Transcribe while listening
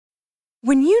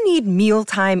When you need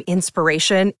mealtime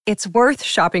inspiration, it's worth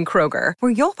shopping Kroger,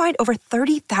 where you'll find over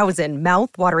 30,000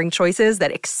 mouth-watering choices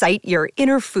that excite your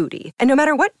inner foodie. And no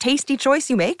matter what tasty choice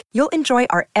you make, you'll enjoy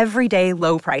our everyday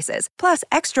low prices, plus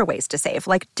extra ways to save,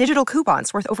 like digital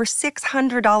coupons worth over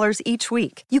 $600 each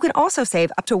week. You can also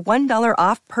save up to $1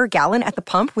 off per gallon at the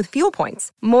pump with fuel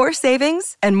points. More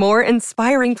savings and more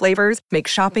inspiring flavors make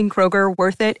shopping Kroger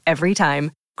worth it every time.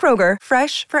 Kroger,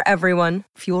 fresh for everyone.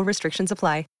 Fuel restrictions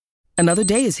apply. Another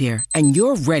day is here, and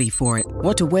you're ready for it.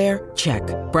 What to wear? Check.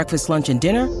 Breakfast, lunch, and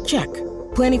dinner? Check.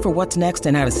 Planning for what's next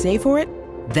and how to save for it?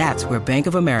 That's where Bank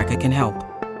of America can help.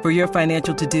 For your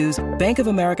financial to-dos, Bank of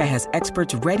America has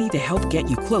experts ready to help get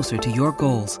you closer to your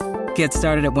goals. Get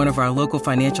started at one of our local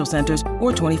financial centers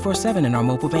or 24/7 in our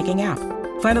mobile banking app.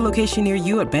 Find a location near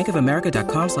you at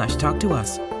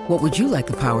bankofamerica.com/talktous. What would you like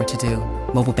the power to do?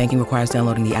 Mobile banking requires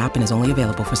downloading the app and is only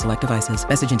available for select devices.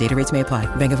 Message and data rates may apply.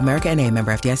 Bank of America N.A.,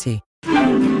 member FDIC.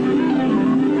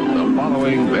 The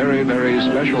following very, very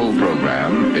special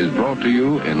program is brought to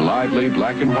you in lively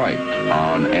black and white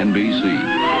on NBC.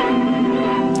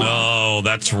 Oh,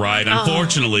 that's right.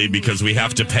 Unfortunately, because we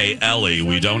have to pay Ellie,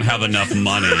 we don't have enough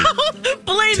money.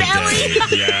 Blame today.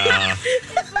 Ellie. Yeah.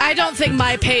 I don't think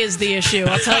my pay is the issue.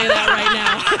 I'll tell you that right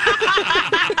now.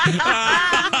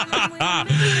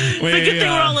 It's a good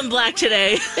thing we're all in black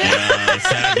today. Yeah,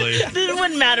 sadly. It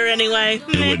wouldn't matter anyway.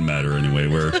 It wouldn't matter anyway.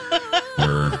 We're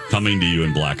coming to you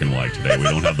in black and white today. We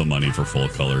don't have the money for full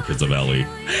color because of Ellie.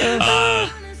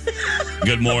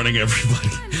 Good morning, everybody.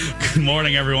 Good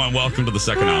morning, everyone. Welcome to the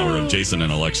second hour of Jason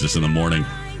and Alexis in the morning.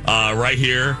 Right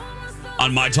here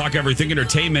on My Talk Everything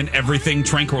Entertainment, everything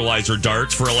tranquilizer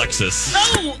darts for Alexis.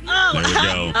 Oh, there we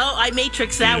go. Oh, I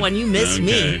matrixed that one. You missed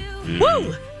me. Yeah.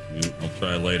 Woo! I'll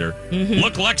try later.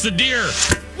 Look, Lex, a deer.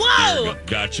 Whoa!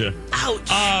 Gotcha. Ouch.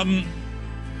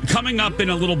 Coming up in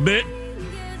a little bit,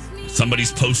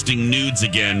 somebody's posting nudes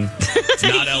again. It's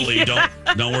not Ellie.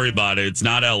 Don't worry about it. It's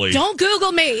not Ellie. Don't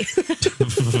Google me.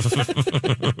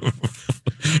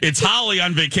 It's Holly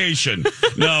on vacation.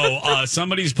 No,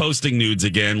 somebody's posting nudes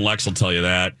again. Lex will tell you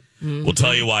that. We'll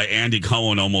tell you why Andy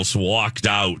Cohen almost walked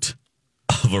out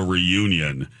of a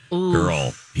reunion. Ooh.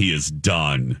 Girl, he is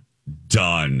done.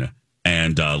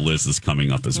 And Liz is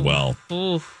coming up as well.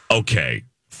 Ooh. Okay,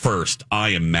 first, I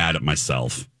am mad at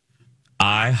myself.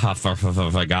 I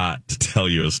forgot to tell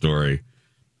you a story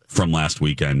from last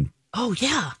weekend. Oh,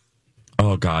 yeah.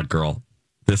 Oh, God, girl.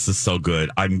 This is so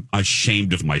good. I'm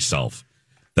ashamed of myself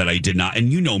that I did not.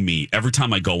 And you know me. Every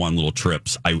time I go on little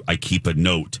trips, I keep a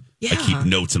note. Yeah. I keep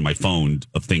notes in my phone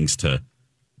of things to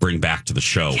bring back to the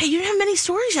show. Yeah, you didn't have many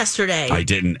stories yesterday. I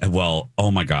didn't. Well,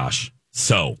 oh, my gosh.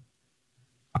 So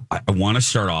I want to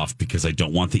start off because I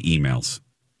don't want the emails.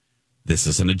 This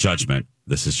isn't a judgment.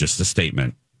 This is just a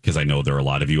statement. Because I know there are a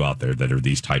lot of you out there that are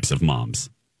these types of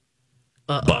moms.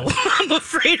 But I'm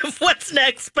afraid of what's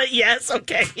next, but yes,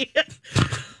 okay.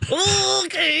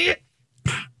 Okay.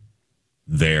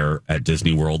 There at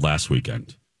Disney World last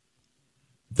weekend,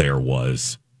 there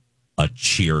was a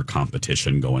cheer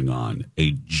competition going on,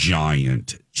 a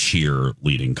giant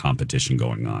cheerleading competition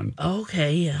going on.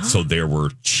 Okay, yeah. So there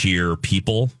were cheer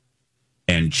people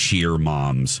and cheer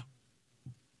moms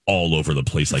all over the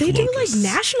place, like they locusts. do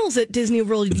like nationals at Disney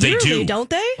World yearly, don't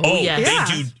they? Oh, yeah.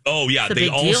 They do. Oh, yeah. It's a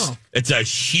big deal. It's a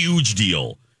huge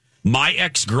deal. My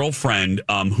ex-girlfriend,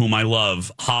 whom I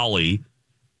love, Holly,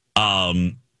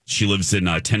 she lives in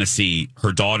Tennessee.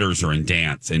 Her daughters are in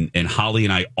dance, and Holly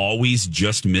and I always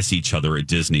just miss each other at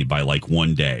Disney by like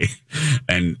one day,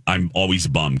 and I'm always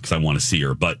bummed because I want to see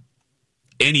her. But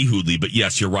anywho, but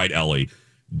yes, you're right, Ellie.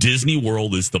 Disney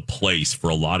World is the place for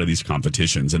a lot of these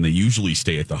competitions, and they usually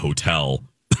stay at the hotel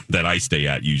that I stay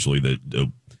at, usually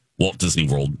the Walt Disney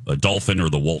World Dolphin or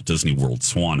the Walt Disney World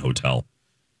Swan Hotel,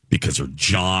 because they're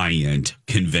giant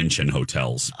convention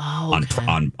hotels on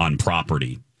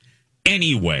property.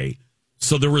 Anyway,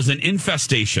 so there was an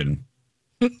infestation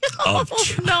of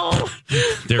no.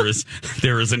 there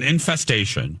is an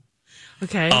infestation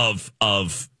of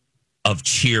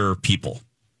cheer people.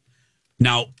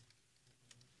 Now,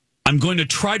 I'm going to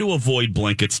try to avoid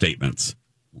blanket statements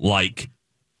like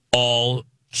all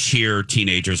cheer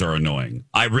teenagers are annoying.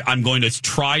 I'm going to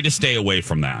try to stay away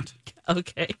from that.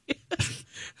 Okay.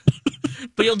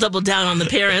 But you'll double down on the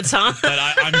parents, huh? But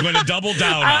I'm going to double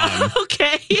down on.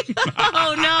 Okay.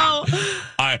 Oh, no.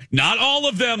 Not all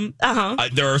of them. Uh-huh.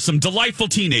 There are some delightful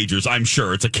teenagers, I'm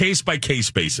sure. It's a case-by-case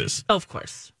basis. Of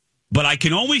course. But I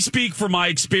can only speak from my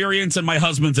experience and my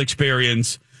husband's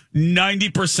experience.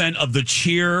 90% of the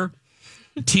cheer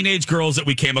teenage girls that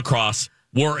we came across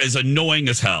were as annoying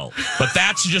as hell. But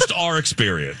that's just our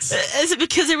experience. Is it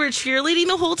because they were cheerleading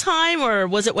the whole time, or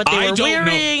was it what they were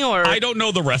wearing? Or I don't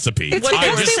know the recipe. It's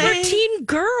because they were teen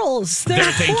girls.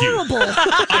 They're horrible.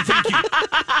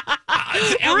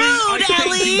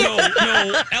 Ellie.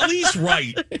 No, Ellie's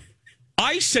right.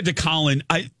 I said to Colin,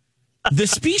 the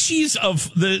species of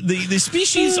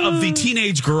the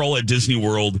teenage girl at Disney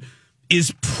World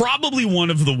is probably one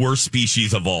of the worst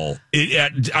species of all.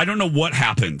 I don't know what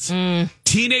happens.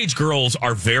 Teenage girls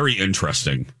are very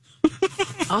interesting.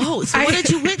 Oh, so what did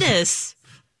you witness?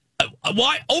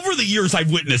 Over the years,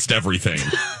 I've witnessed everything.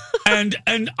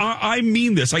 And I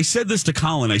mean this. I said this to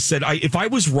Colin. I said, if I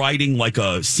was writing like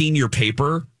a senior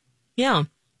paper. Yeah.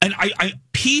 And I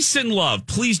peace and love,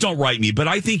 please don't write me. But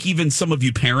I think even some of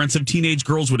you parents of teenage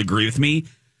girls would agree with me.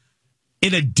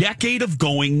 In a decade of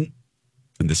going,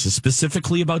 and this is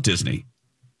specifically about Disney,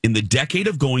 in the decade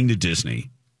of going to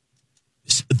Disney,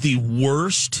 the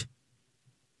worst,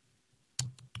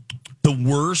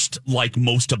 like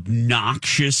most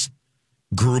obnoxious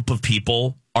group of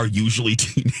people are usually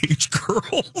teenage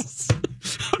girls.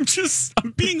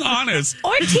 I'm being honest.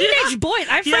 Or teenage boys.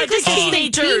 I frankly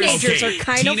think teenagers are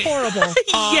kind of horrible.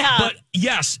 Yeah. But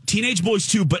yes, teenage boys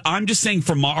too. But I'm just saying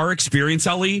from our experience,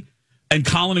 Ellie, and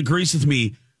Colin agrees with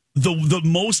me, the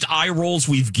most eye rolls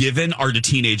we've given are to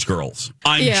teenage girls.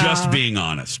 I'm just being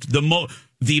honest.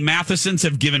 The Mathesons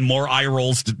have given more eye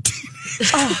rolls to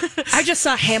teenagers. I just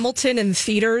saw Hamilton in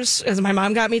theaters as my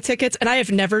mom got me tickets, and I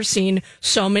have never seen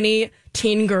so many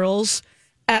teen girls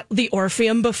at the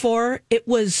Orpheum before. It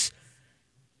was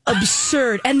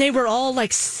absurd. And they were all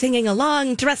like singing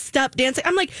along, dressed up, dancing.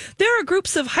 I'm like, there are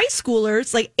groups of high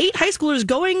schoolers, like 8 high schoolers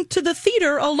going to the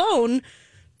theater alone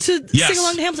to sing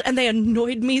along to Hamilton, and they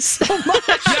annoyed me so much.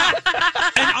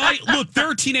 And there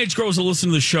are teenage girls that listen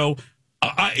to the show.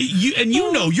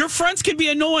 You know, your friends can be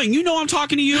annoying. You know, I'm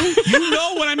talking to you. You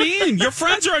know what I mean. Your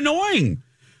friends are annoying.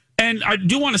 And I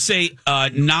do want to say,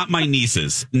 not my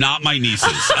nieces. There's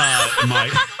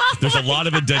a lot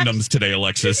of addendums today,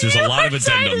 Alexis. There's a lot of addendums.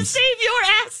 Trying to save your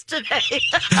ass today.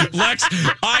 Lex,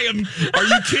 are you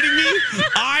kidding me?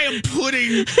 I am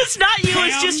putting. It's not you,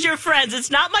 it's just your friends.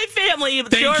 It's not my family,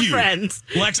 it's your friends.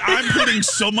 Lex, I'm putting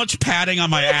so much padding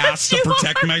on my ass to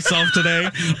protect myself today.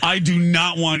 I do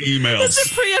not want emails. It's a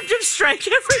preemptive strike,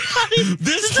 everybody.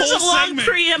 This is whole the long segment,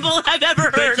 preamble I've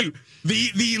ever heard. Thank you.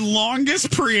 The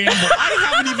longest preamble.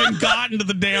 I haven't even gotten to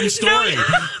the damn story.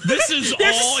 This is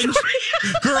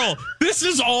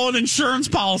all an insurance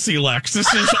policy, Lex.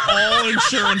 This is all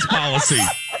insurance policy.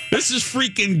 This is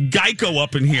freaking Geico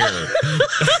up in here.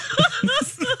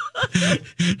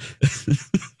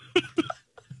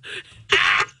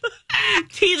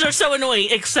 Teens are so annoying,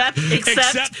 except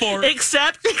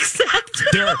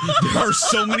there are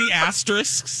so many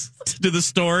asterisks to the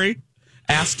story.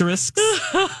 Asterisks.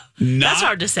 That's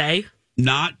hard to say.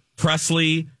 Not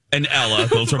Presley and Ella.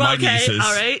 Those are my nieces.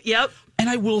 All right. Yep. And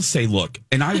I will say, look,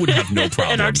 and I would have no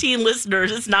problem. And our teen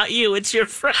listeners, it's not you, it's your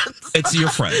friends. It's your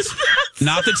friends.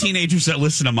 Not the teenagers that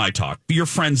listen to my talk. Your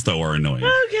friends, though, are annoying.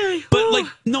 Okay. But,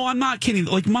 no, I'm not kidding.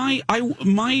 Like, my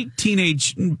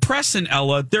teenage Press and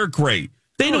Ella, they're great.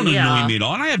 They don't annoy me at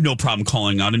all. And I have no problem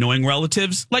calling out annoying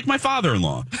relatives, like my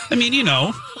father-in-law. I mean, you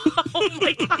know. Oh,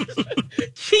 my God.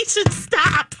 Jesus,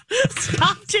 stop.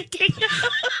 Stop ticking.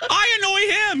 I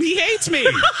annoy him. He hates me.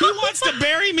 He wants to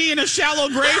bury me in a shallow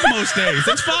grave most days.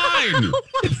 It's fine.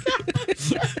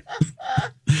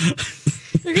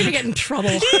 You're going to get in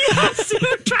trouble. Yes,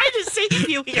 we're trying to save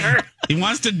you here. He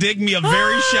wants to dig me a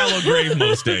very shallow grave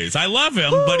most days. I love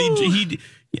him, but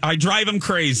I drive him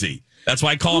crazy. That's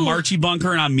why I call him Archie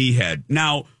Bunker and I'm Meathead.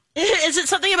 Now, is it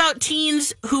something about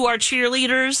teens who are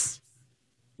cheerleaders?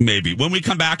 Maybe. When we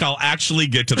come back, I'll actually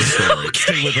get to the story.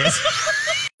 Stay with us.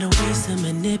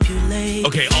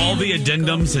 Okay, all the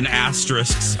addendums and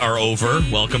asterisks are over.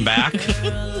 Welcome back.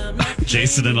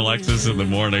 Jason and Alexis in the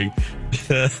morning.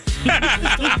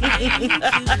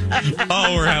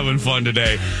 Oh, we're having fun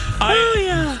today.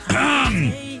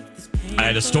 I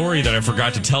had a story that I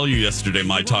forgot to tell you yesterday,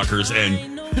 my talkers,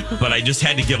 but I just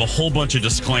had to give a whole bunch of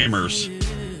disclaimers.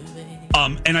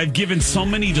 And I've given so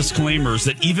many disclaimers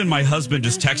that even my husband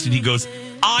just texted. He goes,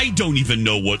 I don't even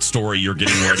know what story you're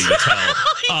getting ready to tell.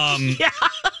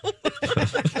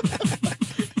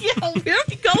 Where are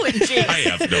we going, James? I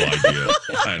have no idea.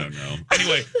 I don't know.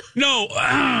 Anyway, no.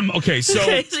 Okay, so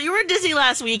you were at Disney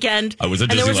last weekend. I was at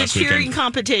Disney last weekend. And there was a cheering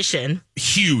competition.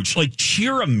 Huge. Like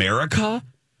Cheer America,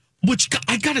 which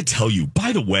I got to tell you,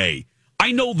 by the way,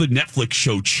 I know the Netflix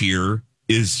show Cheer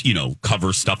is,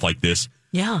 covers stuff like this.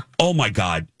 Yeah. Oh, my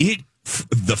God.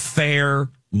 The Fair,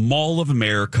 Mall of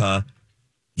America,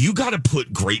 you got to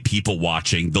put great people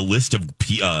watching, the list of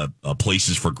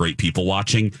places for great people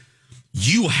watching.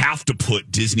 You have to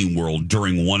put Disney World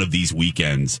during one of these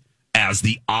weekends as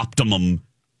the optimum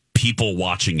people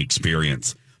watching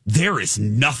experience. There is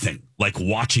nothing like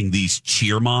watching these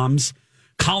cheer moms.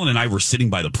 Colin and I were sitting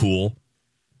by the pool,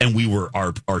 and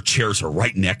our chairs are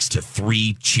right next to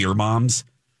 3 cheer moms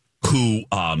who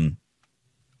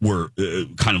were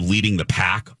kind of leading the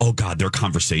pack. Oh God, their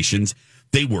conversations.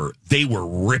 They were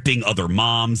ripping other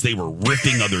moms. They were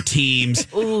ripping other teams.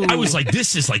 Ooh. I was like,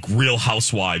 this is like Real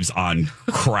Housewives on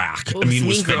crack. Ooh, I mean, it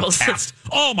was Mean Girls. fantastic.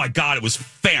 Oh my God, it was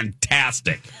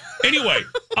fantastic. Anyway,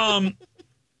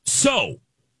 so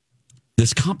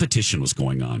this competition was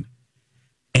going on.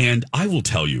 And I will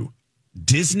tell you,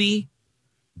 Disney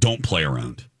don't play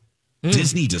around.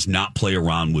 Disney does not play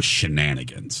around with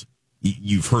shenanigans.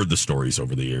 You've heard the stories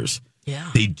over the years. Yeah.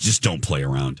 They just don't play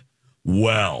around.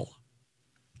 Well,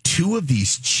 2 of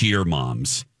these cheer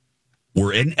moms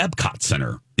were in Epcot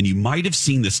Center, and you might have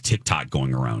seen this TikTok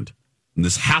going around. And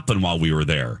this happened while we were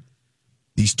there.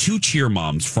 These 2 cheer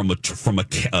moms from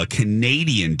a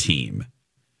Canadian team.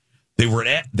 They were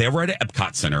at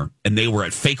Epcot Center, and they were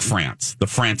at Fake France, the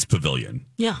France Pavilion.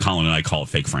 Yeah. Colin and I call it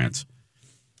Fake France.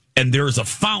 And there is a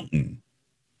fountain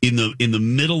in the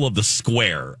middle of the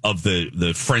square of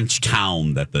the French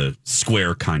town that the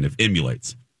square kind of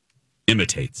imitates.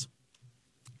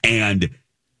 And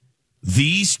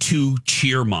these 2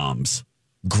 cheer moms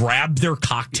grabbed their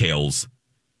cocktails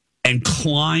and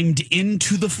climbed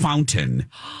into the fountain,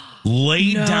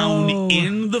 laid down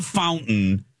in the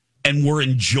fountain, and were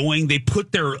enjoying. They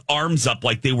put their arms up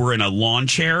like they were in a lawn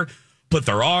chair, put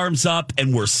their arms up,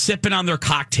 and were sipping on their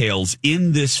cocktails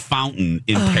in this fountain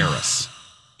in Paris.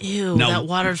 Ew, Now, that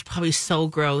water's probably so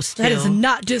gross, too. That is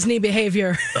not Disney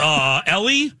behavior.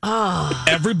 Ellie,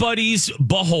 everybody's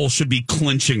butthole should be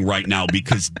clenching right now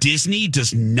because Disney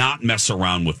does not mess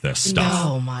around with this stuff.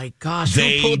 Oh, my gosh.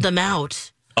 They- Who pulled them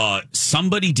out?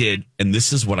 Somebody did, and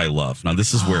this is what I love. Now,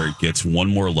 this is where it gets one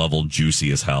more level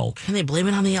juicy as hell. Can they blame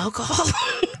it on the alcohol?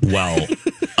 Well,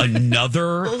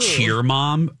 another cheer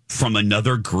mom from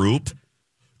another group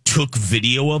took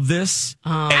video of this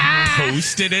and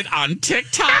posted it on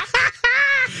TikTok.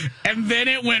 And then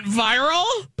it went viral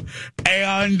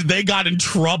and they got in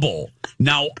trouble.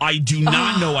 Now, I do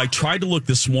not know. I tried to look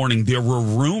this morning. There were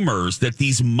rumors that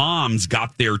these moms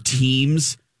got their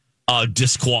teams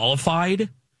disqualified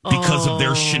because of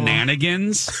their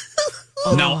shenanigans.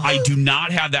 Now, I do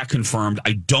not have that confirmed.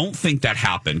 I don't think that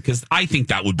happened because I think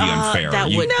that would be unfair. That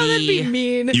would That'd be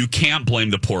mean. You can't blame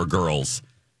the poor girls.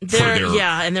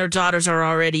 And their daughters are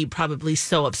already probably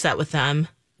so upset with them.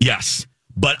 Yes,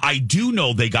 but I do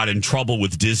know they got in trouble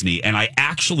with Disney, and I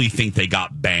actually think they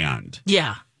got banned.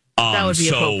 Yeah, that would be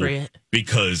appropriate.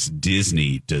 Because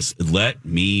Disney let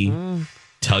me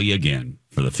tell you again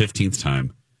for the 15th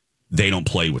time, they don't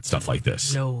play with stuff like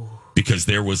this. No, because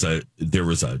there was a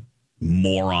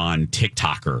moron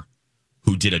TikToker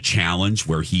who did a challenge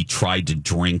where he tried to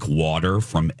drink water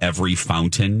from every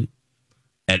fountain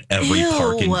at every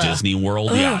park in Disney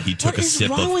World. Yeah, he took a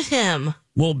sip of. What's wrong with him?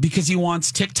 Well, because he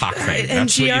wants TikTok fame. And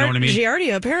That's what, you know what I mean?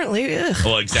 Giardia, apparently. Ugh.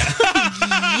 Well, exactly.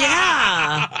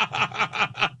 Yeah.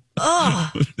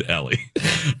 Ellie.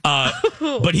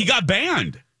 But he got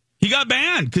banned. He got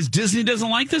banned because Disney doesn't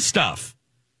like this stuff.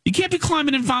 You can't be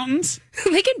climbing in fountains.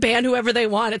 They can ban whoever they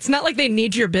want. It's not like they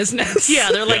need your business.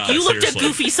 Yeah, they're like, Yeah, you looked seriously. at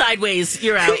Goofy sideways.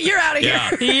 You're out. You're out of here.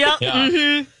 Yeah. Yep. Yeah.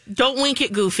 Mm-hmm. Don't wink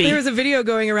at Goofy. There was a video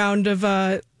going around of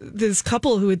this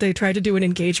couple who they tried to do an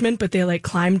engagement, but they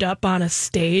climbed up on a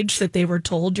stage that they were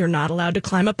told you're not allowed to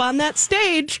climb up on that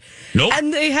stage. Nope.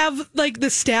 And they have the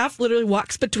staff literally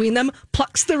walks between them,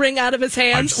 plucks the ring out of his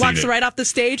hands, I've seen walks it. right off the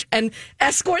stage, and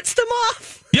escorts them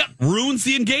off. Yep, ruins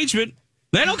the engagement.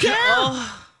 They don't care.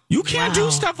 You can't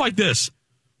do stuff like this.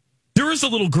 There was a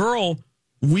little girl.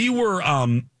 We were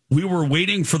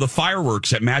waiting for the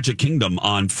fireworks at Magic Kingdom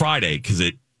on Friday because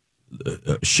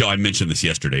show. I mentioned this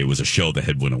yesterday. It was a show that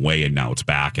had went away and now it's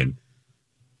back. And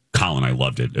Colin, I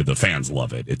loved it. The fans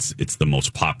love it. It's the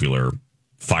most popular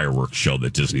fireworks show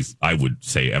that Disney's, I would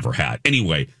say, ever had.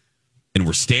 Anyway, and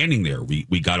we're standing there. We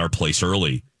got our place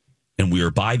early, and we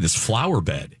were by this flower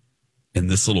bed, and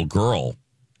this little girl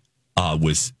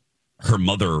her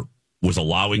mother was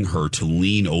allowing her to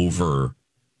lean over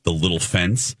the little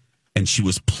fence, and she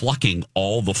was plucking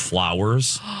all the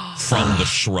flowers from the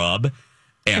shrub.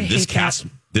 And this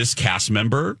cast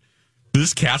member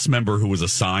who was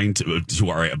assigned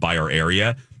by our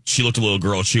area, she looked at the little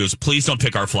girl. She goes, "Please don't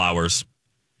pick our flowers."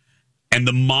 And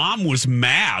the mom was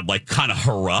mad, kind of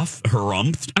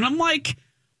harumphed. And I'm like,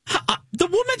 The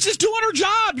woman's just doing her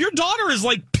job. Your daughter is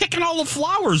like picking all the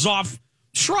flowers off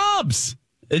shrubs.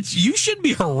 You should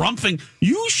be harumphing.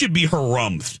 You should be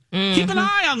harumphed. Keep an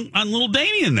eye on little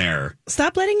Damien there.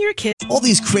 Stop letting your kids. All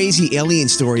these crazy alien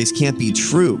stories can't be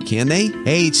true, can they?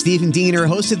 Hey, it's Stephen Diener,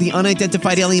 host of the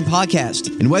Unidentified Alien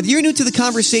Podcast. And whether you're new to the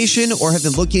conversation or have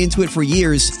been looking into it for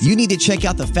years, you need to check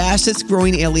out the fastest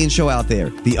growing alien show out there,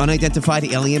 the Unidentified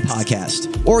Alien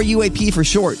Podcast, or UAP for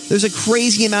short. There's a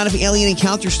crazy amount of alien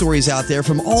encounter stories out there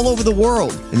from all over the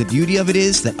world. And the beauty of it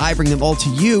is that I bring them all to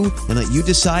you and let you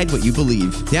decide what you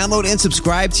believe. Download and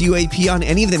subscribe to UAP on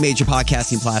any of the major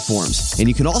podcasting platforms. And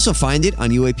you can also find it on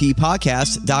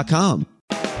UAPpodcast.com.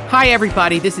 Hi,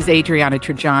 everybody. This is Adriana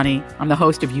Trajani. I'm the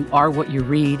host of You Are What You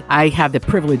Read. I have the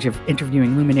privilege of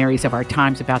interviewing luminaries of our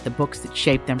times about the books that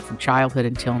shaped them from childhood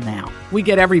until now. We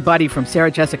get everybody from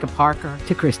Sarah Jessica Parker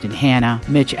to Kristen Hanna,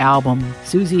 Mitch Albom,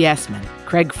 Susie Essman,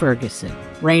 Craig Ferguson,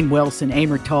 Rainn Wilson,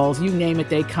 Amor Tolls, you name it,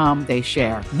 they come, they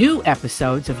share. New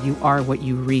episodes of You Are What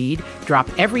You Read drop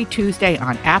every Tuesday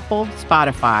on Apple,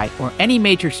 Spotify, or any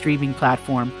major streaming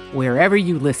platform wherever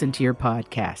you listen to your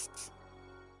podcasts.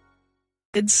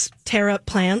 Kids tear up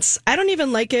plants. I don't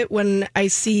even like it when I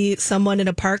see someone in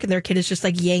a park and their kid is just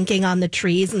like yanking on the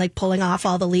trees and like pulling off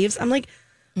all the leaves. I'm like,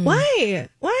 why?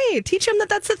 Teach them that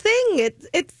that's a thing.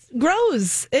 It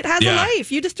grows. It has a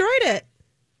life. You destroyed it.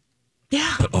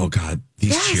 Yeah. But, oh God,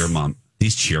 these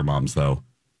cheer moms though,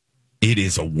 it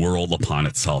is a world upon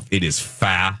itself. It is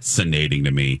fascinating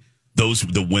to me.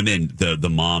 The women, the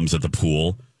moms at the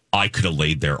pool, I could have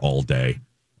laid there all day.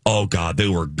 Oh God, they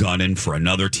were gunning for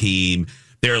another team.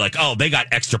 They're like, oh, they got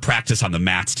extra practice on the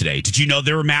mats today. Did you know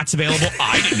there were mats available?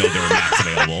 I didn't know there were mats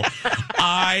available.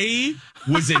 I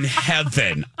was in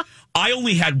heaven. I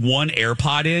only had one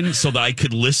AirPod in so that I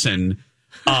could listen.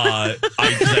 I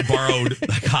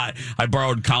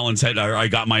borrowed Colin's head. I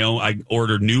got my own. I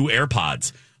ordered new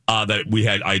AirPods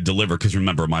that I delivered because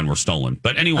remember mine were stolen.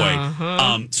 But anyway,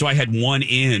 so I had one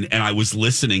in and I was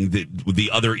listening with the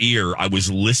other ear. I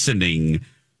was listening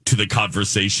to the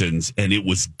conversations and it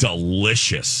was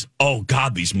delicious. Oh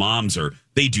God, these moms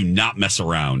they do not mess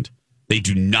around. They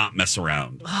do not mess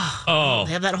around. Oh,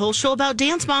 they have that whole show about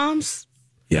dance moms.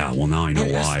 Yeah, well, now I know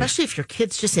why. Especially if your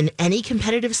kid's just in any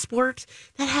competitive sport,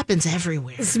 that happens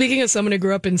everywhere. Speaking of someone who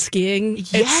grew up in skiing,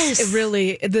 yes, it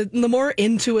really the more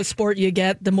into a sport you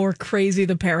get, the more crazy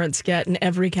the parents get in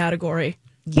every category.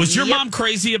 Was your mom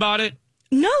crazy about it?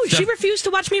 No, she refused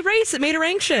to watch me race. It made her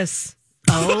anxious.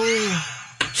 Oh,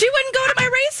 she wouldn't go to my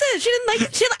races. She didn't like.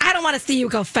 I don't want to see you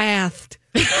go fast.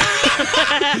 My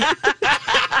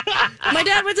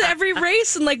dad went to every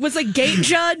race and was a gate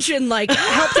judge and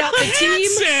helped out the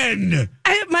team.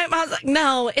 My mom's like,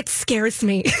 no, it scares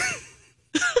me.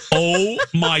 Oh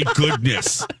my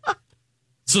goodness!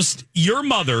 So your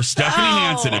mother, Stephanie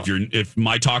Hansen,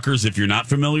 if you're not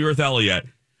familiar with Elliot,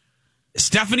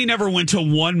 Stephanie never went to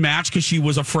one match because she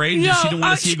was afraid. She didn't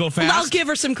want to see you go fast. I'll give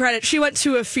her some credit. She went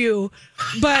to a few,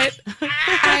 but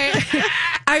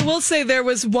I will say there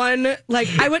was one.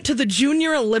 I went to the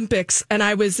Junior Olympics and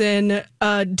I was in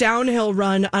a downhill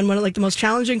run on one of the most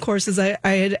challenging courses I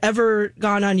had ever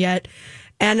gone on yet.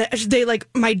 And they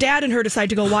my dad and her decide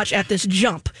to go watch at this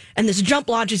jump, and this jump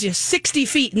launches you 60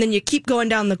 feet, and then you keep going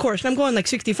down the course. And I'm going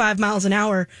 65 miles an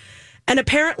hour, and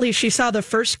apparently she saw the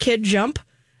first kid jump.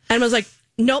 And was like,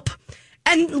 nope.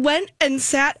 And went and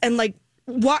sat and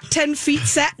walked 10 feet,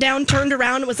 sat down, turned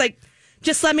around, and was like,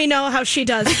 just let me know how she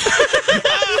does.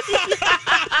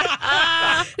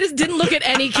 Just didn't look at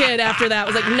any kid after that.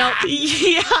 Was like, nope.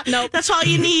 Yeah. Nope. That's all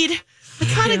you need. I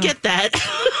kind of get that.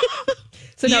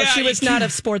 So no, she was not a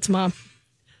sports mom.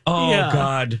 Oh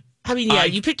God. I mean,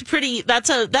 you picked that's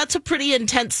a pretty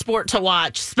intense sport to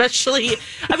watch, especially,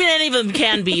 any of them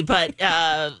can be, but,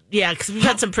 because we've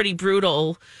had some pretty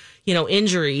brutal,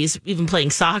 injuries, even playing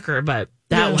soccer, but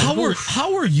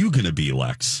how are you going to be,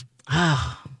 Lex?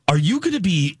 Are you going to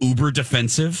be uber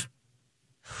defensive?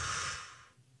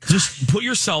 Just put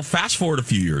yourself, fast forward a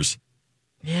few years.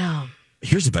 Yeah.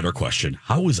 Here's a better question.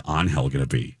 How is Angel going to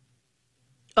be?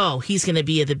 Oh, he's going to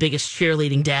be the biggest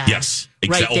cheerleading dad. Yes.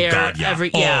 Right there. Oh, God,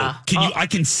 yeah. I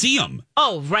can see him.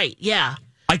 Oh, right. Yeah.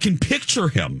 I can picture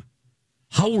him.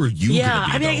 How are you going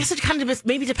to be, I guess it kind of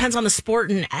maybe depends on the sport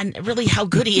and really how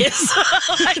good he is.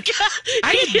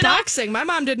 I did boxing. My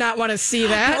mom did not want to see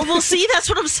that. Well, see, that's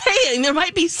what I'm saying. There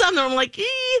might be some that I'm like, I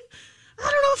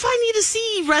don't know if I need to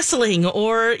see wrestling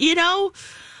or,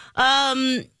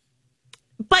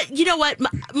 but you know what?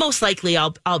 Most likely,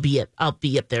 I'll be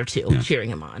up there too, cheering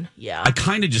him on. Yeah, I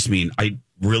kind of just mean I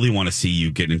really want to see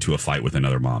you get into a fight with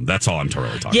another mom. That's all I'm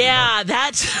totally talking about. Yeah,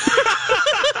 that's.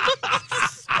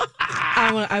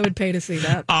 I would pay to see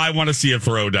that. I want to see a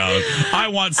throwdown. I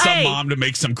want some mom to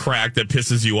make some crack that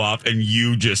pisses you off, and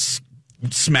you just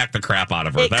smack the crap out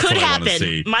of her. That's could what happen. I want to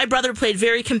see. My brother played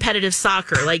very competitive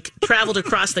soccer, like traveled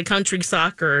across the country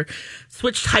soccer,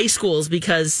 switched high schools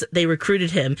because they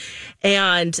recruited him.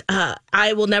 And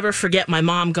I will never forget my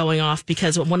mom going off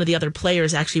because one of the other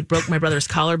players actually broke my brother's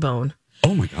collarbone.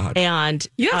 Oh my God. And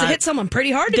you have to hit someone pretty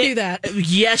hard to do that.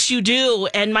 Yes, you do.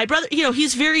 And my brother,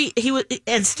 he's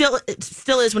still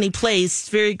is when he plays,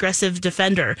 very aggressive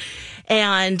defender.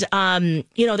 And,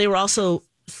 they were also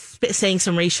saying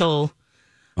some racial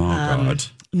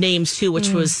names too, which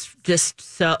was just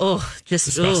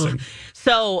disgusting.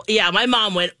 So yeah, my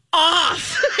mom went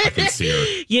off. I can see her.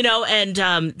 And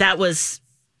that was.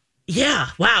 Yeah,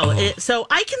 wow. So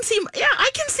I can see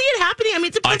it happening. I mean,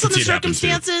 it depends on the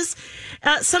circumstances.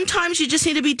 Sometimes you just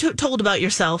need to be told about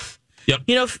yourself. Yep.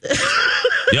 Yep.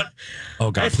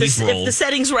 Oh God, please roll. If the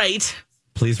setting's right.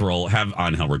 Please roll. Have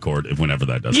Angel record whenever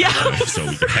that does happen, so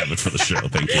we can have it for the show.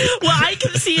 Thank you. Well, I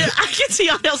can see it. I can see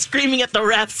Angel screaming at the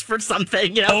refs for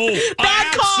something. Bad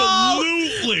call.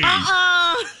 Absolutely.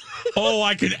 Oh,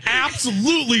 I could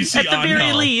absolutely see at the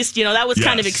very least, that was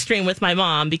kind of extreme with my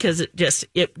mom because it just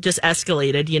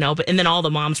escalated, but and then all the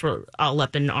moms were all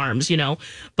up in arms,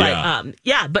 but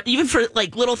but even for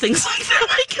like little things like that,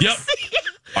 I can see it.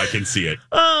 I can see it.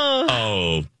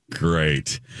 Oh,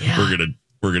 great. Yeah.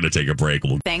 We're gonna take a break.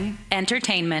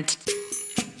 Entertainment.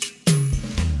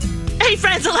 Hey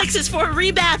friends, Alexis for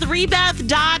Rebath,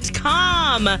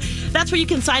 rebath.com. That's where you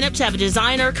can sign up to have a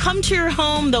designer come to your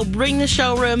home. They'll bring the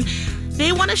showroom.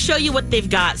 They want to show you what they've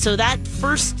got. So that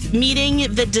first meeting,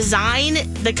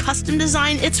 the custom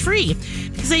design, it's free.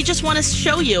 Because they just want to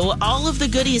show you all of the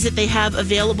goodies that they have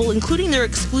available, including their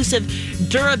exclusive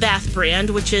DuraBath brand,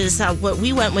 which is what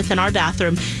we went with in our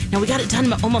bathroom. Now, we got it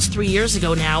done almost 3 years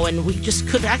ago now, and we just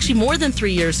could actually more than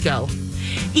 3 years ago.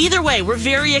 Either way, we're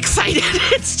very excited.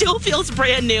 It still feels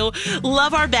brand new.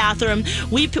 Love our bathroom.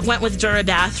 We went with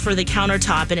DuraBath for the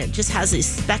countertop, and it just has these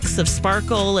specks of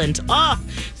sparkle and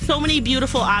so many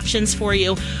beautiful options for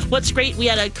you. What's great, we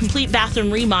had a complete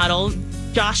bathroom remodel.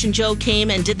 Josh and Joe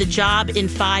came and did the job in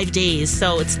 5 days,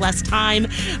 so it's less time,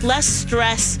 less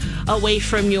stress away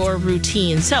from your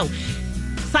routine. So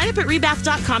sign up at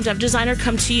rebath.com to have a designer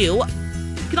come to you.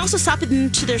 You can also stop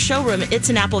into their showroom. It's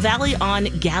in Apple Valley on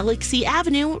Galaxy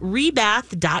Avenue,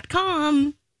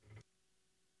 rebath.com.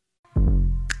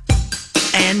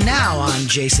 And now on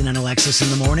Jason and Alexis in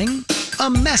the Morning, a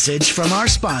message from our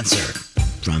sponsor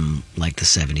from like the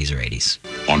 70s or 80s.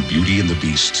 On Beauty and the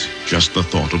Beast, just the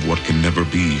thought of what can never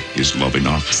be is love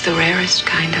enough. It's the rarest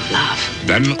kind of love.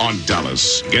 Then on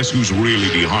Dallas, guess who's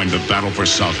really behind the battle for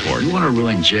Southport? You want to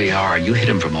ruin JR, you hit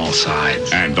him from all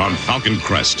sides. And on Falcon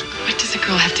Crest. What does a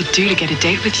girl have to do to get a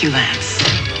date with you, Lance?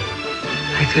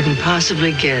 I couldn't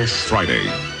possibly guess. Friday.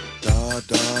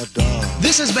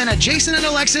 This has been a Jason and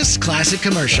Alexis classic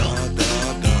commercial.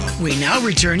 We now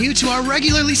return you to our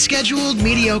regularly scheduled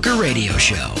mediocre radio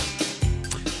show.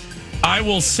 I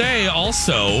will say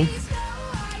also,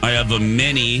 I have a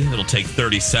mini. It'll take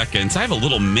 30 seconds. I have a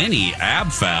little mini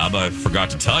ab fab I forgot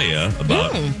to tell you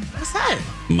about. What's that?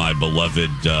 My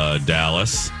beloved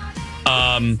Dallas.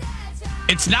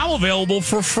 It's now available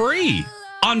for free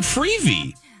on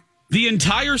Freevee. The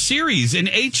entire series in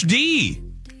HD.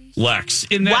 Lex,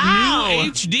 in that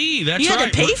new HD. That's you had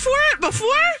right. to pay for it before?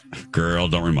 Girl,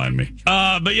 don't remind me.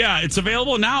 But yeah, it's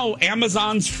available now.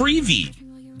 Amazon's Freevee.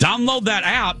 Download that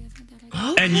app,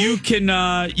 and you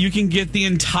can get the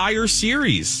entire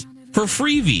series for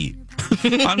Freevee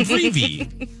on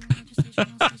Freevee.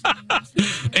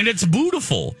 And it's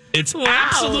beautiful. It's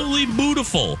absolutely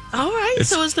beautiful. All right.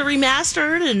 So it's the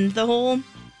remastered and the whole...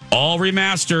 All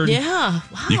remastered. Yeah.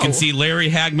 Wow. You can see Larry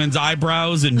Hagman's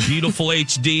eyebrows in beautiful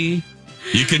HD.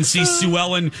 You can see Sue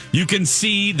Ellen. You can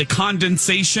see the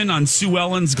condensation on Sue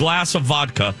Ellen's glass of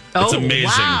vodka. It's amazing.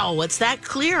 Wow. It's that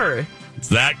clear. It's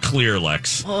that clear,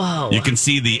 Lex. Oh. You can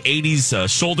see the 80s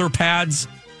shoulder pads.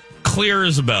 Clear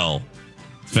as a bell.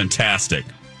 Fantastic.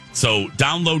 So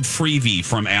download Freevee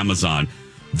from Amazon.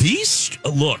 These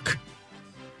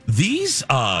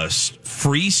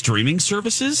free streaming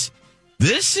services...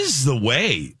 This is the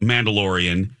way,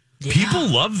 Mandalorian. Yeah. People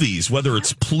love these, whether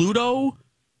it's Pluto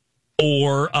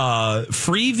or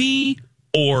Freevee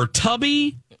or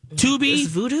Tubi. Is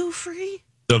Voodoo free?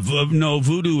 No,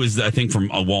 Voodoo is, I think, from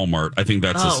Walmart. I think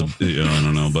that's I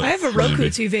don't know. But I have a Roku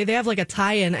TV. They have like a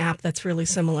tie-in app that's really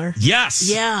similar. Yes.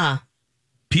 Yeah.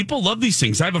 People love these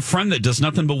things. I have a friend that does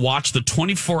nothing but watch the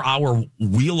 24-hour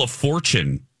Wheel of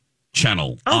Fortune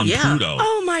channel on Pluto.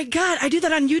 Oh, my God. I do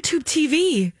that on YouTube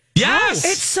TV. Yes.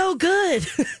 It's so good.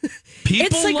 People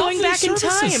it's like love going these back in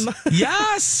services. time.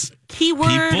 Yes.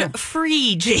 Keyword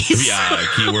free, Jace. Yeah,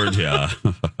 keyword, yeah.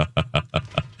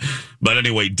 But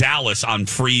anyway, Dallas on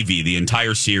Freevee, the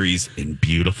entire series in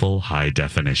beautiful high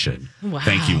definition. Wow.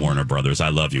 Thank you, Warner Brothers. I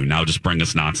love you. Now just bring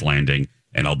us Knots Landing,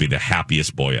 and I'll be the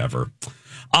happiest boy ever.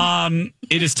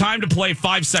 It is time to play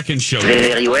 5-second Showdown.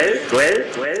 Very well.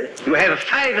 You have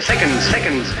 5 seconds.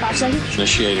 5 seconds?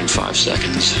 Initiating 5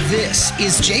 seconds. This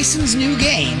is Jason's new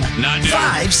game. Not new.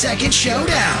 5-second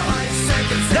Showdown.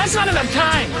 That's not enough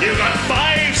time. You got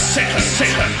 5 seconds.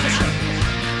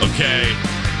 Okay.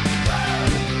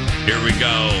 Here we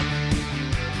go.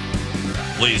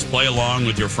 Please play along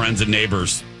with your friends and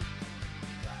neighbors.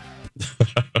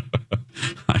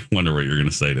 I wonder what you're going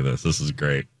to say to this. This is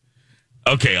great.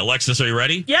 Okay, Alexis, are you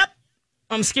ready? Yep.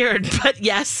 I'm scared, but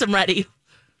yes, I'm ready.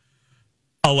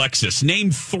 Alexis, name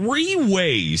 3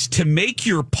 ways to make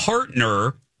your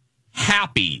partner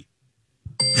happy.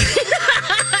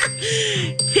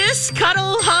 Kiss,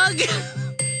 cuddle, hug,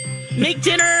 make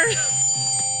dinner,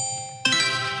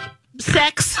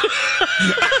 sex.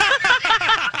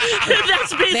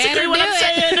 That's basically what I'm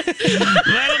saying.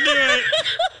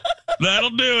 That'll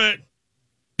do it.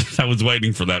 I was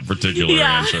waiting for that particular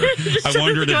answer. I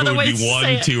wondered if it would be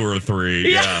 1, 2, or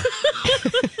 3. Yeah.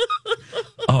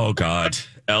 Oh, God.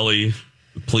 Ellie,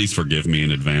 please forgive me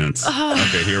in advance.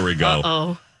 Okay, here we go.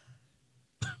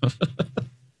 Uh-oh.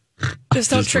 Just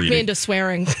don't trick me into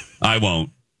swearing. I won't.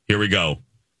 Here we go.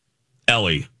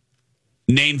 Ellie,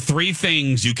 name 3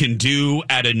 things you can do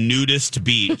at a nudist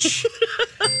beach.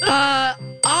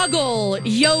 Ogle,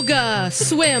 yoga,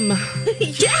 swim.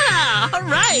 Yeah, all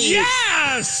right.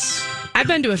 Yes! I've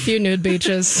been to a few nude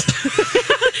beaches.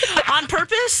 On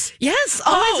purpose? Yes,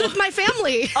 always with my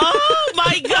family. Oh,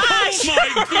 my gosh. Oh,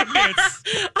 my goodness.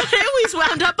 I always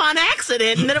wound up on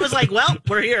accident, and then it was like, well,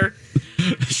 we're here.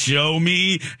 Show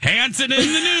me Hanson in the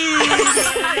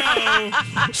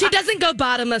nude. She doesn't go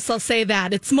bottomless, I'll say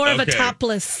that. It's more of a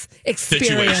topless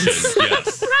experience. Situation,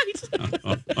 yes. Right.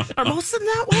 Are most of them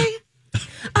that way?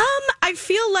 I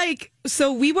feel like,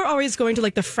 so we were always going to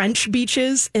like the French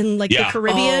beaches in like the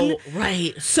Caribbean. Oh,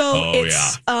 right. So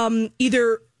it's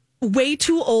either way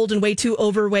too old and way too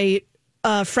overweight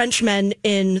French men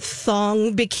in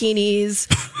thong bikinis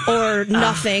or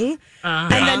nothing.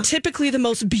 And then typically the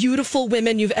most beautiful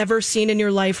women you've ever seen in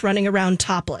your life running around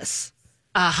topless.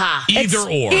 Either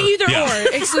or,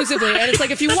 exclusively. And it's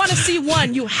like, if you want to see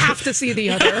one, you have to see the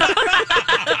other.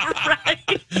 Right.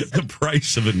 The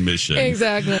price of admission.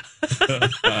 Exactly.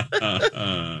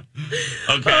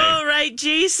 Okay. All right,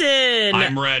 Jason.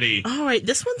 I'm ready. All right,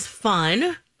 this one's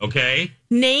fun. Okay.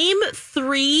 Name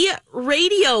 3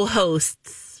 radio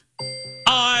hosts.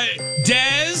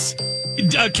 Des,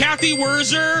 Kathy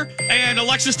Werzer, and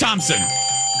Alexis Thompson.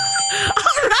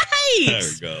 All right. There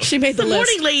we go. She made the list.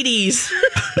 Morning ladies.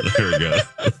 There we go.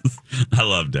 I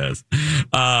love Des.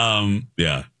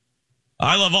 Yeah.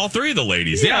 I love all 3 of the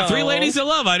ladies. Yeah, 3 ladies I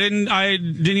love. I didn't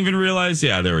even realize.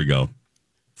 Yeah, there we go.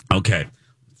 Okay.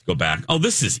 Let's go back. Oh,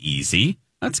 this is easy.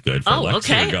 That's good for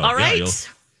Alexis. Okay. Here we go. All right.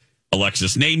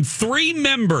 Alexis, name 3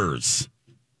 members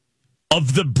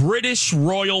of the British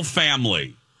royal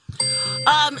family.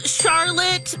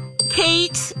 Charlotte,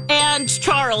 Kate, and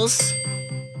Charles.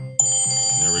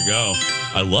 There we go.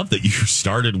 I love that you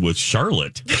started with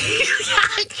Charlotte.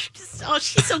 Oh,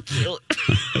 she's so cute.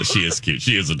 She is cute.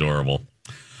 She is adorable.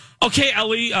 Okay,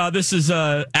 Ellie, this is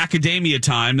academia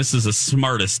time. This is a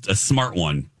smart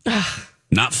one.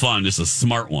 Not fun, just a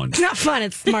smart one. It's not fun,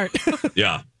 it's smart.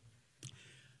 Yeah.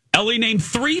 Ellie, name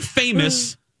 3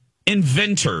 famous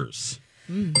inventors.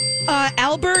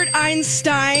 Albert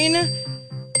Einstein.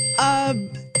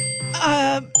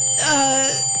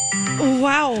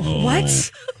 Wow. Oh,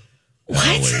 what?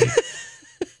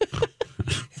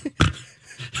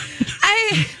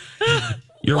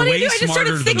 You're what way I just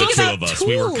smarter started than the thinking 2 about of us. tools.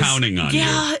 We were counting on you.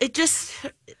 Yeah, it just,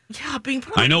 being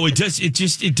I know it does.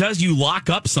 It does you lock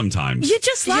up sometimes. You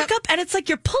just lock up, and it's like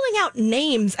you're pulling out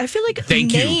names. I feel like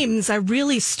names I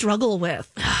really struggle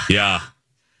with. Yeah.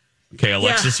 Okay,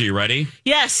 Alexis, are you ready?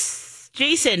 Yes.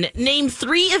 Jason, name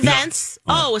 3 events.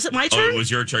 No. Oh, is it my turn? Oh, it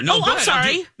was your turn. No, go I'm ahead.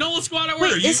 sorry. Let's go out of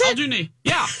order. Wait, is it? I'll do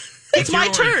Yeah. It's my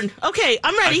turn. Okay,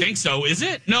 I'm ready. I think so. Is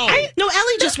it? No. No,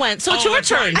 Ellie just went, so it's your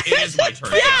turn. Right. It is my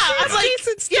turn. Yeah, I was like,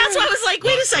 that's why I was like,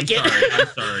 wait a second. I'm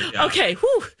sorry. Yeah. Okay,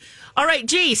 whew. All right,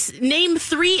 Jace, name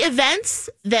 3 events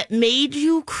that made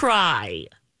you cry.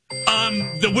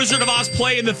 The Wizard of Oz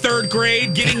play in the 3rd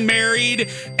grade, getting married,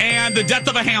 and the death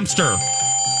of a hamster.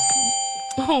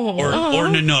 Or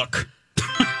Nanook.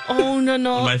 Oh,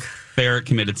 Nanook. My ferret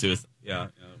committed suicide. Yeah.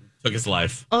 Took his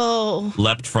life. Oh.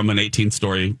 Leapt from an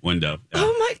 18-story window. Yeah.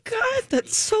 Oh, my God.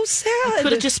 That's so sad.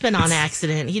 Could have just been on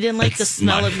accident. He didn't like the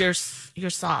smell of your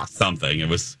sauce. Something. It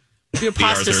was your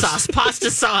pasta sauce.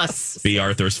 Pasta sauce. B.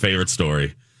 Arthur's favorite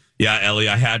story. Yeah, Ellie,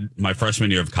 I had my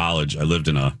freshman year of college. I lived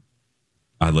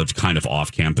kind of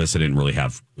off campus. I didn't really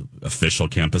have official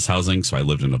campus housing, so I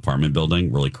lived in an apartment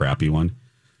building, really crappy one.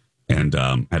 And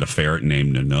had a ferret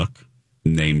named Nanook,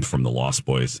 named from the Lost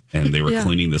Boys. And they were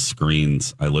cleaning the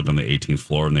screens. I lived on the 18th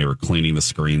floor, and they were cleaning the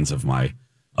screens of my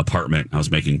apartment. I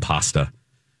was making pasta,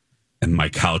 and my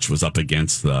couch was up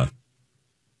against the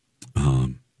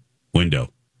window.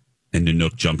 And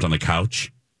Nanook jumped on the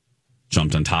couch,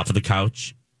 jumped on top of the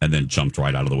couch, and then jumped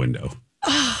right out of the window.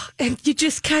 Oh, and you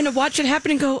just kind of watch it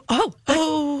happen and go,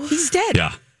 oh, he's dead.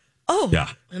 Yeah. Oh. Yeah.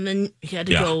 And then he had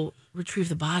to go retrieve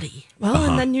the body. Well,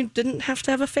 and then you didn't have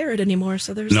to have a ferret anymore,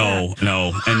 so there's no.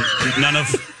 And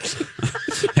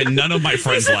none of my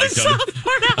friends liked them.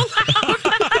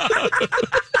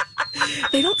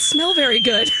 They don't smell very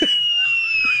good.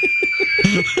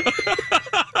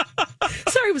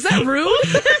 Sorry, was that rude?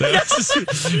 That's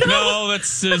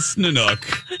just Nanook.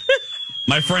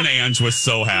 My friend Ange was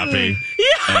so happy.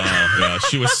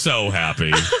 She was so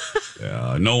happy.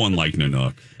 Yeah, no one liked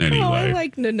Nanook. Anyway, I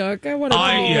like Nanook. I want to.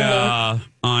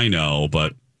 I know,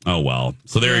 but oh well.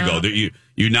 So there you go.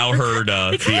 You now heard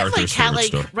the Arthur's favorite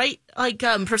story. Right,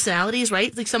 personalities,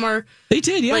 right? Like some are. They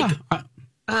did, yeah.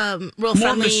 Real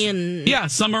friendly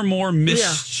and some are more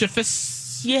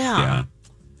mischievous. Yeah.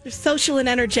 They're social and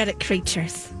energetic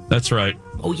creatures. That's right.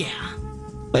 Oh yeah,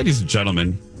 ladies and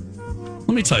gentlemen.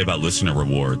 Let me tell you about listener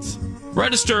rewards.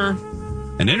 Register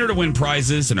and enter to win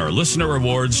prizes in our listener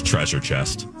rewards treasure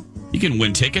chest. You can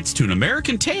win tickets to An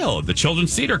American Tale at the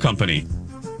Children's Theater Company.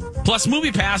 Plus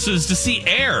movie passes to see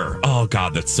Air. Oh,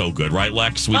 God, that's so good, right,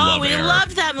 Lex? We love Air. We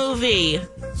loved that movie.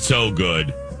 So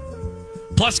good.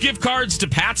 Plus gift cards to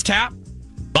Pat's Tap,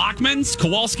 Bachman's,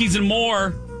 Kowalski's, and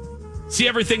more. See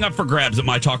everything up for grabs at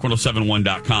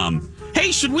mytalk1071.com.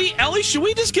 Hey, should we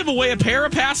just give away a pair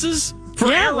of passes? For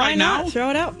Air right now? Throw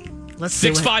it out. Let's do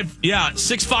it.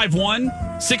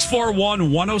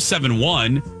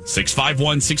 651-641-1071.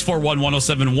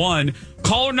 651-641-1071.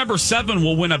 Caller number 7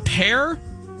 will win a pair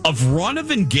of Run of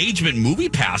Engagement movie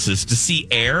passes to see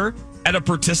Air at a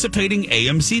participating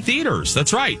AMC theaters.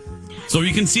 That's right. So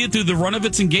you can see it through the run of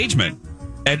its engagement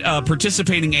at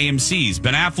participating AMCs.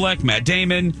 Ben Affleck, Matt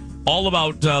Damon, all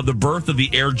about the birth of the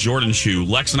Air Jordan shoe.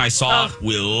 Lex and I saw it.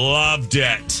 We loved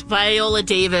it. Viola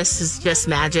Davis is just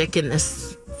magic in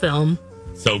this film.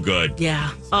 So good.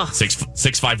 Yeah.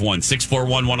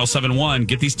 651-641-1071.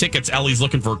 Get these tickets. Ellie's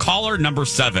looking for caller number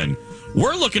 7.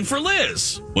 We're looking for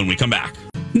Liz when we come back.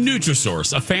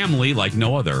 Nutrisource, a family like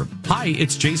no other. Hi,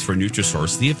 it's Jace for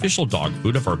Nutrisource, the official dog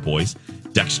food of our boys,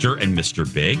 Dexter and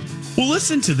Mr. Big. Well,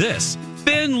 listen to this.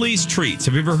 Finley's Treats.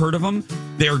 Have you ever heard of them?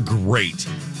 They're great.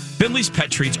 Finley's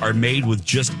Pet Treats are made with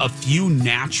just a few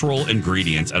natural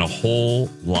ingredients and a whole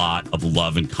lot of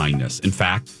love and kindness. In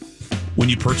fact, when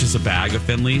you purchase a bag of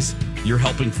Finley's, you're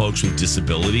helping folks with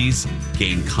disabilities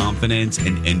gain confidence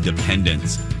and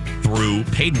independence through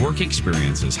paid work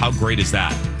experiences. How great is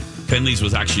that? Finley's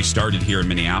was actually started here in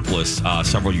Minneapolis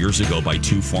several years ago by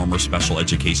 2 former special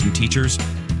education teachers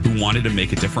who wanted to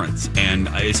make a difference. And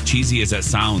as cheesy as that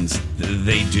sounds,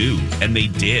 they do, and they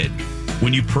did.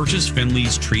 When you purchase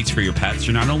Finley's Treats for your pets,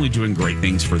 you're not only doing great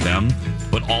things for them,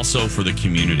 but also for the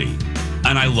community.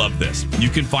 And I love this. You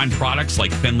can find products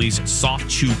like Finley's Soft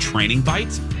Chew Training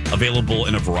Bites, available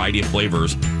in a variety of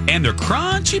flavors, and their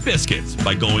crunchy biscuits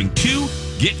by going to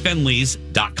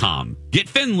getfinleys.com.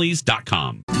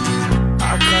 Getfinleys.com.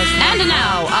 And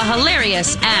now, a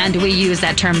hilarious, and we use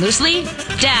that term loosely,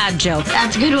 dad joke.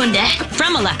 That's a good one, Dad.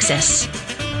 From Alexis.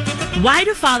 Why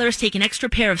do fathers take an extra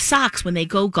pair of socks when they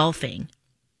go golfing?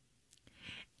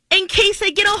 In case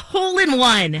they get a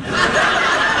hole-in-one. This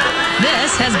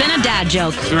has been a dad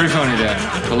joke. Very funny, Dad.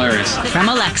 Hilarious. From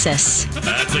Alexis.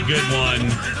 That's a good one.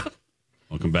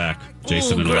 Welcome back.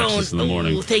 Jason and Alexis in the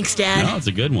morning. Ooh, thanks, Dad. No, it's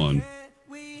a good one.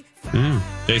 Yeah.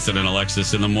 Jason and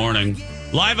Alexis in the morning.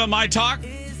 Live on My Talk.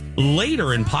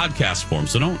 Later in podcast form.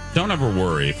 So don't ever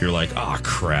worry if you're like, oh,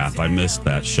 crap, I missed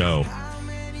that show.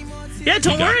 Yeah,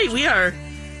 don't worry. We are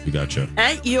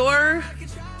at your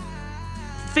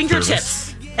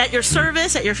fingertips, at your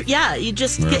service, at your you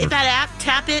just get that app,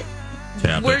 tap it.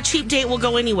 We're a cheap date. We'll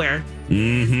go anywhere.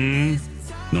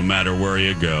 Mm-hmm. No matter where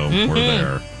you go, we're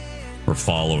there. We're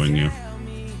following you.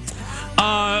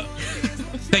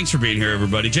 Thanks for being here,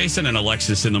 everybody. Jason and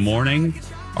Alexis in the morning.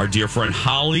 Our dear friend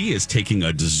Holly is taking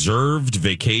a deserved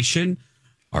vacation.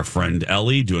 Our friend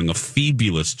Ellie doing a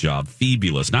fabulous job.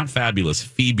 Fabulous, not fabulous.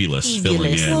 Fabulous.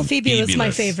 Filling in. Well, Phoebe was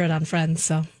my favorite on Friends,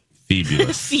 so.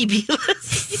 Fabulous.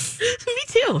 Fabulous. Me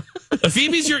too.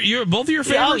 Phoebe's both of your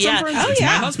favorites. Oh, yeah. On Friends? It's my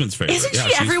husband's favorite. Isn't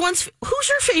she everyone's? Who's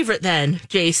your favorite then,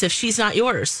 Jace? If she's not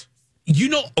yours,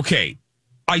 okay.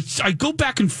 I go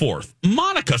back and forth.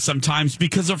 Monica sometimes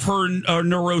because of her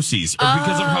neuroses or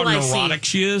because of how neurotic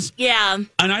she is. Yeah.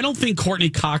 And I don't think Courtney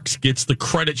Cox gets the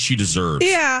credit she deserves.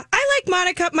 Yeah, I like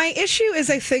Monica. My issue is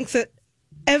I think that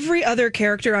every other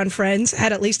character on Friends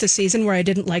had at least a season where I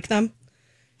didn't like them.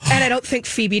 And I don't think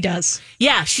Phoebe does.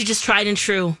 Yeah, she just tried and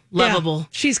true. Lovable. Yeah,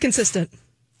 she's consistent.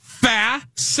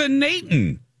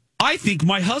 Fascinating. I think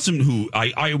my husband, who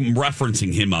I am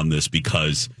referencing him on this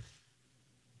because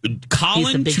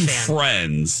Colin to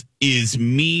Friends is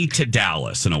me to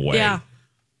Dallas in a way. Yeah.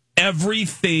 Every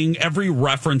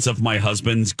reference of my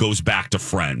husband's goes back to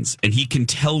Friends, and he can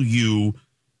tell you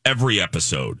every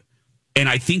episode. And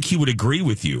I think he would agree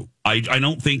with you. I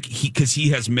don't think because he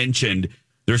has mentioned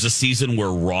there's a season where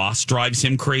Ross drives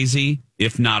him crazy,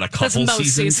 if not a couple That's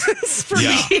most seasons for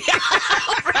me.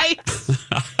 Right.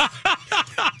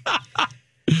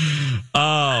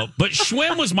 But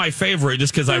Schwinn was my favorite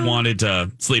just because I wanted to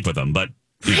sleep with him. But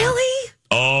really?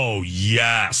 Oh,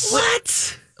 yes.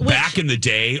 What? Back in the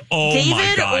day,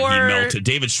 my God, he melted.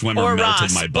 David Schwimmer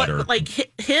melted my butter. What, like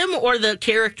him or the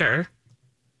character?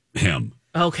 Him.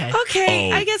 Okay.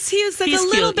 Okay, I guess he was like He's a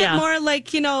little cute, bit yeah. more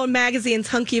like, magazines,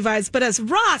 hunky vibes. But as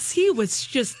Ross, he was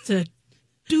just a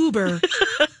doober.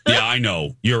 Yeah, I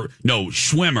know.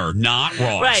 Schwimmer, not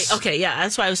Ross. Right. Okay. Yeah.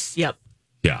 That's why I was. Yep.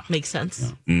 Yeah. Makes sense.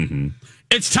 Yeah. Mm-hmm.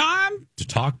 It's time to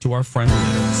talk to our friend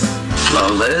Liz.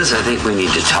 Hello, Liz. I think we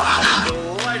need to talk.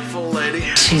 Delightful lady.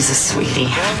 She's a sweetie.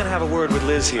 I'm going to have a word with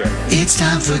Liz here. It's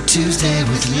time for Tuesday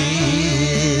with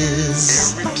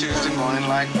Liz. Every Tuesday morning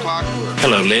like clockwork.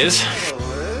 Hello, Liz.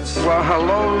 Well,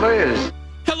 hello, Liz.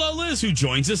 Hello, Liz, who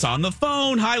joins us on the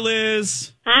phone. Hi,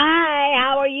 Liz. Hi,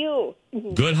 how are you?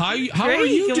 Good. How are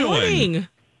you Good doing? Morning.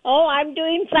 Oh, I'm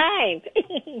doing fine.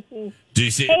 Do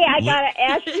you see? Hey, I got to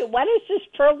ask you, what is this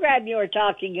program you were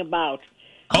talking about?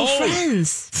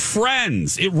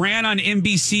 Friends. It ran on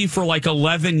NBC for like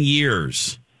 11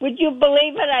 years. Would you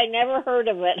believe it? I never heard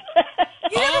of it.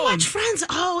 You never watch Friends?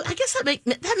 Oh, I guess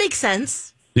that makes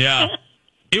sense. Yeah.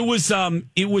 It was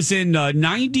in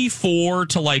 94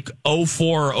 to like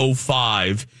 04 or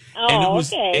 05. And it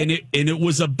was, okay. and it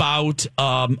was about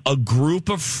a group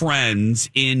of friends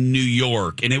in New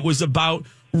York. And it was about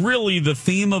really the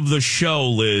theme of the show,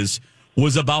 Liz,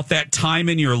 was about that time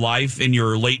in your life in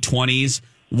your late 20s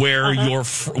where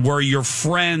your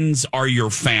friends are your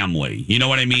family. You know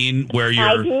what I mean? Where you're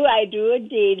I do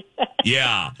indeed.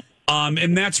 Yeah.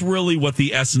 And that's really what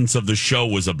the essence of the show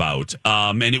was about.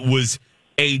 And it was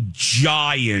a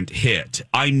giant hit.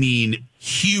 I mean,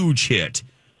 huge hit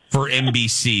for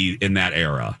NBC in that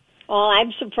era. Oh,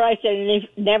 I'm surprised I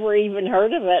never even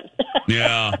heard of it.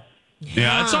 Yeah,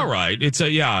 it's all right.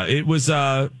 It was.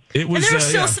 And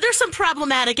there's some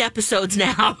problematic episodes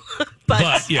now,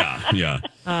 but yeah.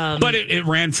 But it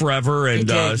ran forever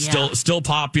and still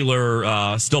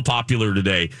popular. Still popular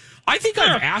today. I think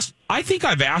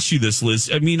I've asked you this,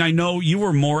 Liz. I mean, I know you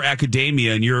were more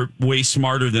academia, and you're way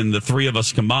smarter than the three of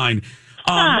us combined.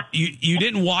 You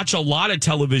didn't watch a lot of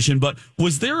television, but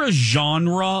was there a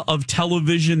genre of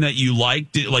television that you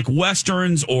liked, like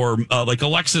westerns or like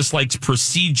Alexis likes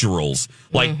procedurals,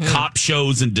 like cop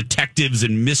shows and detectives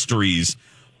and mysteries?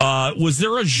 Was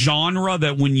there a genre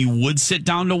that when you would sit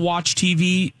down to watch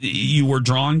TV, you were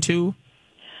drawn to?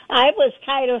 I was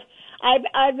kind of,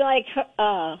 I'm like,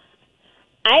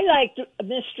 I liked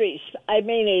mysteries. I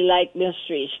mainly like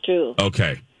mysteries too.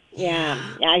 Okay. Yeah,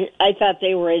 I thought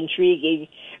they were intriguing.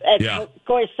 And of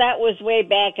course, that was way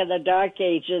back in the Dark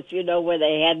Ages, where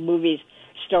they had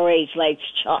stories like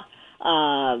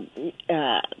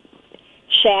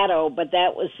Shadow, but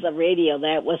that was the radio.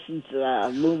 That wasn't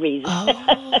movies.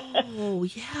 Oh,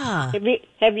 yeah.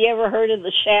 Have you ever heard of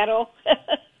The Shadow?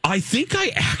 I think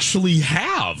I actually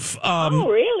have. Oh,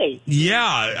 really?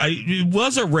 Yeah, it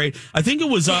was I think it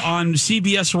was on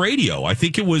CBS Radio. I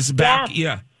think it was back.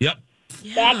 Yep.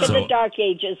 Back in the Dark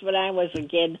Ages when I was a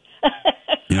kid.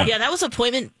 Yeah, that was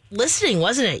appointment listening,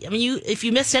 wasn't it? I mean, if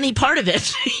you missed any part of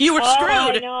it, you were screwed.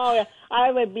 I know.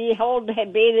 I would be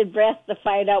holding bated breath to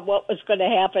find out what was going to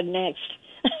happen next.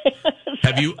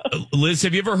 Liz,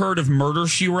 have you ever heard of Murder,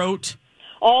 She Wrote?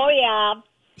 Oh, yeah.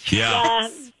 Yeah.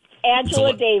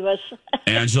 Angela Davis.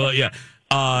 Angela, yeah.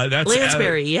 That's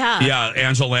Lansbury, yeah. Yeah,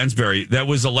 Angela Lansbury. That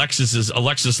was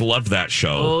Alexis loved that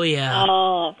show. Oh, yeah.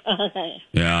 Oh.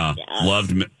 Yeah.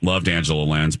 Loved Angela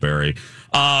Lansbury.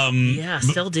 Yeah,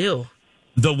 still do.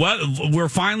 we're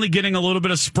finally getting a little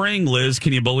bit of spring, Liz.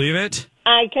 Can you believe it?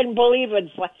 I can believe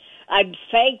it. I'm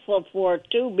thankful for it,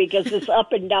 too, because this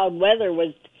up and down weather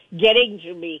was getting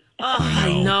to me. Oh,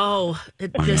 I know.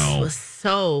 It just was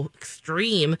so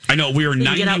extreme. I know. We were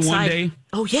 90 one day.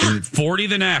 Oh, yeah. And 40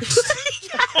 the next.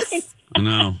 Yes. I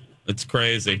know. It's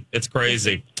crazy. It's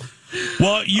crazy.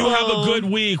 Well, you have a good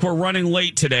week. We're running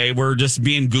late today. We're just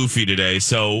being goofy today.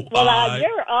 So,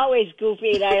 you're always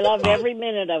goofy, and I love every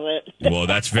minute of it. Well,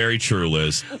 that's very true,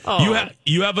 Liz.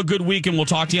 You have a good week, and we'll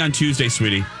talk to you on Tuesday,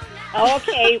 sweetie.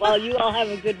 Okay. Well, you all have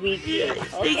a good week, too.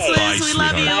 Okay. Thanks, Liz. Bye, we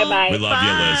love you. Bye-bye. We love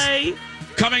you, Liz.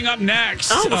 Coming up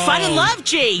next. Oh, we're finding love,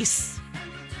 Jace.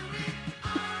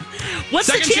 What's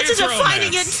the chances of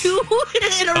finding it 2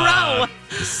 in a row?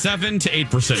 7 to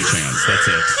 8% chance. That's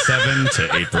it. 7 to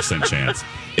 8% chance.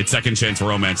 It's Second Chance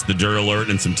Romance, the Dirt Alert,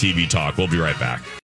 and some TV talk. We'll be right back.